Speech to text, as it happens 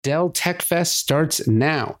Dell Tech Fest starts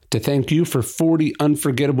now. To thank you for 40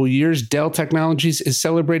 unforgettable years, Dell Technologies is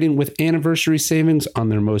celebrating with anniversary savings on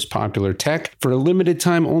their most popular tech. For a limited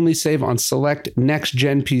time only, save on select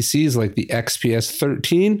next-gen PCs like the XPS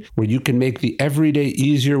 13, where you can make the everyday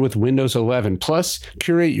easier with Windows 11. Plus,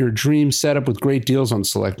 curate your dream setup with great deals on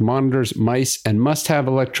select monitors, mice, and must-have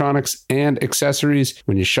electronics and accessories.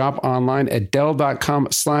 When you shop online at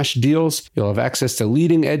Dell.com/deals, you'll have access to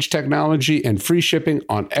leading-edge technology and free shipping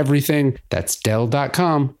on everything. That's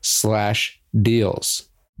Dell.com/deals.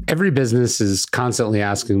 Every business is constantly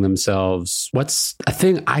asking themselves, what's a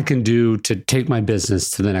thing I can do to take my business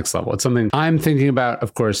to the next level? It's something I'm thinking about,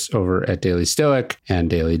 of course, over at Daily Stoic and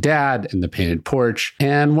Daily Dad and The Painted Porch.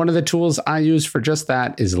 And one of the tools I use for just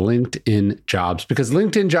that is LinkedIn Jobs, because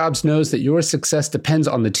LinkedIn Jobs knows that your success depends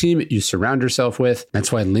on the team you surround yourself with.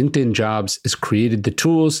 That's why LinkedIn Jobs has created the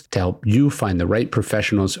tools to help you find the right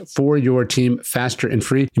professionals for your team faster and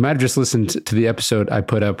free. You might have just listened to the episode I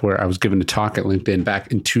put up where I was given a talk at LinkedIn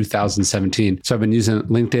back in 2017. So I've been using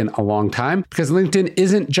LinkedIn a long time because LinkedIn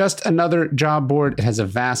isn't just another job board. It has a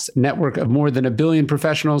vast network of more than 1 billion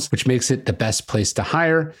professionals, which makes it the best place to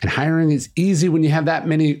hire. And hiring is easy when you have that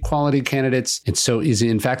many quality candidates. It's so easy,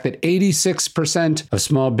 in fact, that 86% of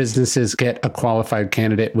small businesses get a qualified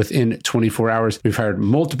candidate within 24 hours. We've hired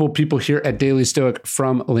multiple people here at Daily Stoic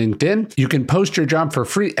from LinkedIn. You can post your job for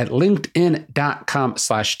free at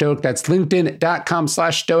linkedin.com/stoic. That's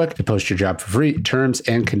linkedin.com/stoic to post your job for free. Terms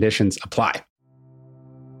and conditions apply.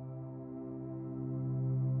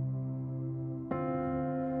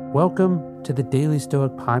 Welcome to the Daily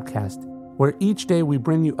Stoic Podcast, where each day we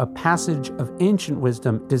bring you a passage of ancient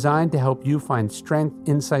wisdom designed to help you find strength,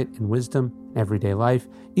 insight, and wisdom in everyday life.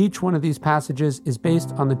 Each one of these passages is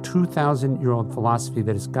based on the 2,000-year-old philosophy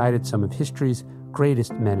that has guided some of history's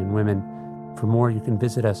greatest men and women. For more, you can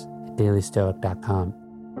visit us at dailystoic.com.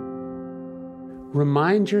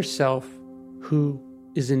 Remind yourself who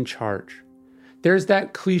is in charge. There's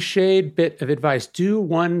that cliched bit of advice: do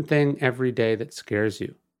one thing every day that scares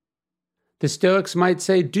you. The Stoics might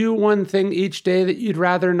say, do one thing each day that you'd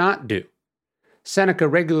rather not do. Seneca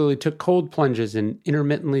regularly took cold plunges and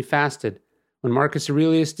intermittently fasted. When Marcus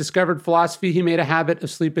Aurelius discovered philosophy, he made a habit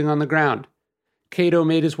of sleeping on the ground. Cato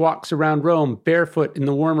made his walks around Rome barefoot in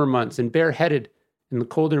the warmer months and bareheaded in the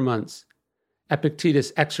colder months.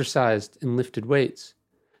 Epictetus exercised and lifted weights.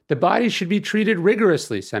 The body should be treated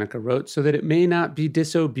rigorously, Seneca wrote, so that it may not be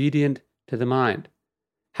disobedient to the mind.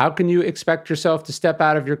 How can you expect yourself to step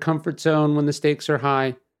out of your comfort zone when the stakes are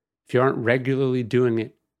high if you aren't regularly doing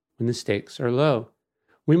it when the stakes are low?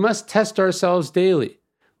 We must test ourselves daily.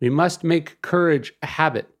 We must make courage a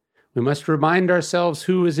habit. We must remind ourselves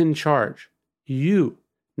who is in charge. You,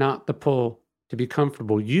 not the pull to be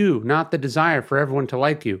comfortable. You, not the desire for everyone to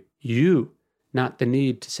like you. You, not the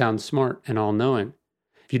need to sound smart and all-knowing.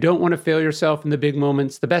 If you don't want to fail yourself in the big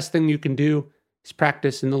moments, the best thing you can do is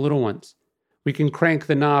practice in the little ones. We can crank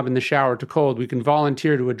the knob in the shower to cold. We can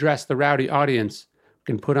volunteer to address the rowdy audience.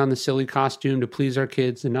 We can put on the silly costume to please our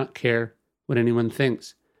kids and not care what anyone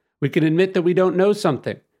thinks. We can admit that we don't know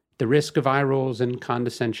something, at the risk of eye rolls and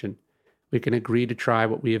condescension. We can agree to try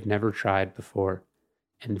what we have never tried before.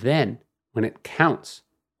 And then, when it counts,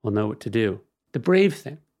 we'll know what to do. The brave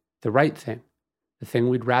thing, the right thing, the thing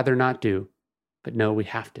we'd rather not do, but know we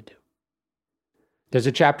have to do. There's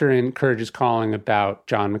a chapter in Courage is Calling about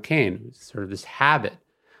John McCain, who's sort of this habit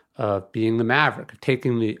of being the maverick, of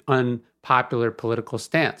taking the unpopular political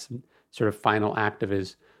stance. And sort of final act of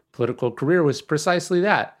his political career was precisely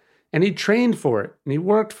that. And he trained for it, and he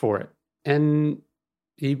worked for it. And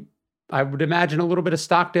I would imagine a little bit of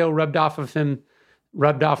Stockdale rubbed off on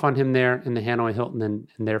him there in the Hanoi Hilton, and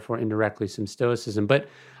therefore indirectly some stoicism. But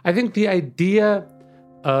I think the idea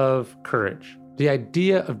of courage, the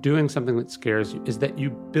idea of doing something that scares you, is that you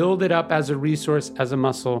build it up as a resource, as a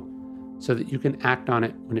muscle, so that you can act on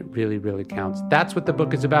it when it really, really counts. That's what the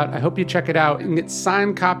book is about. I hope you check it out. You can get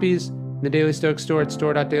signed copies in the Daily Stoic store at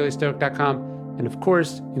store.dailystoic.com. And of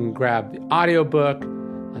course, you can grab the audiobook,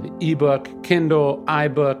 the ebook, Kindle,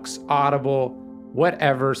 iBooks, Audible,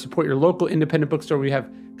 whatever. Support your local independent bookstore. We have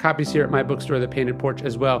copies here at my bookstore, The Painted Porch,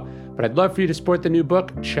 as well. But I'd love for you to support the new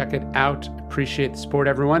book. Check it out. Appreciate the support,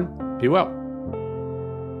 everyone. Be well.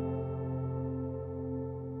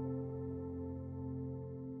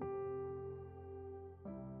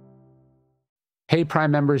 Hey, Prime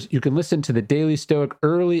members, you can listen to the Daily Stoic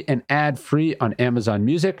early and ad-free on Amazon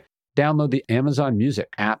Music. Download the Amazon Music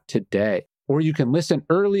app today. Or you can listen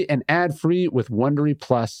early and ad-free with Wondery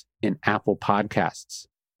Plus in Apple Podcasts.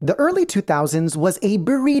 The early 2000s was a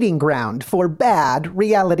breeding ground for bad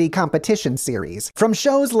reality competition series. From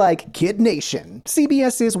shows like Kid Nation,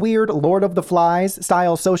 CBS's weird Lord of the Flies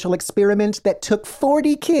style social experiment that took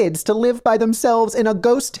 40 kids to live by themselves in a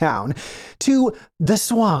ghost town, to The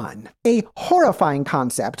Swan, a horrifying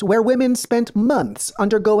concept where women spent months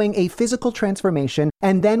undergoing a physical transformation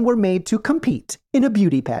and then were made to compete in a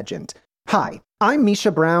beauty pageant. Hi, I'm Misha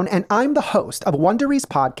Brown, and I'm the host of Wondery's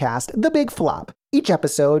podcast, The Big Flop. Each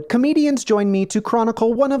episode, comedians join me to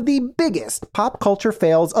chronicle one of the biggest pop culture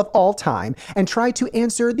fails of all time and try to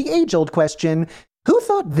answer the age-old question, who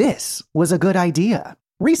thought this was a good idea?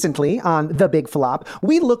 Recently, on The Big Flop,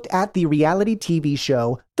 we looked at the reality TV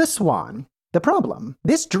show The Swan. The problem,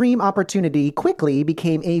 this dream opportunity quickly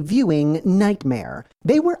became a viewing nightmare.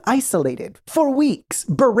 They were isolated for weeks,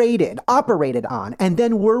 berated, operated on, and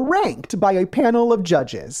then were ranked by a panel of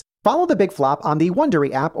judges. Follow The Big Flop on the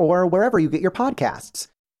Wondery app or wherever you get your podcasts.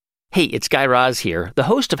 Hey, it's Guy Raz here, the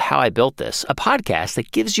host of How I Built This, a podcast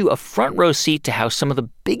that gives you a front row seat to how some of the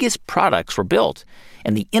biggest products were built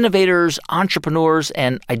and the innovators, entrepreneurs,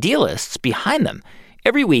 and idealists behind them.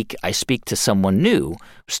 Every week, I speak to someone new.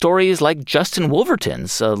 Stories like Justin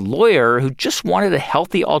Wolverton's, a lawyer who just wanted a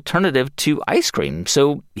healthy alternative to ice cream,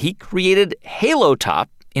 so he created Halo Top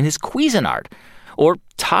in his Cuisinart. Or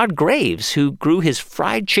Todd Graves, who grew his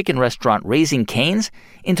fried chicken restaurant Raising Cane's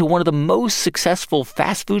into one of the most successful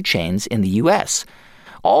fast food chains in the U.S.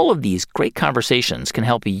 All of these great conversations can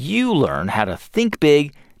help you learn how to think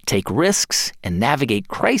big, take risks, and navigate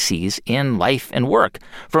crises in life and work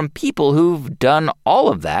from people who've done all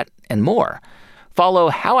of that and more. Follow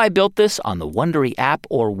How I Built This on the Wondery app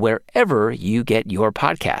or wherever you get your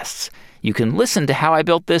podcasts. You can listen to How I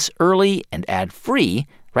Built This early and ad-free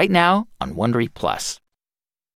right now on Wondery Plus.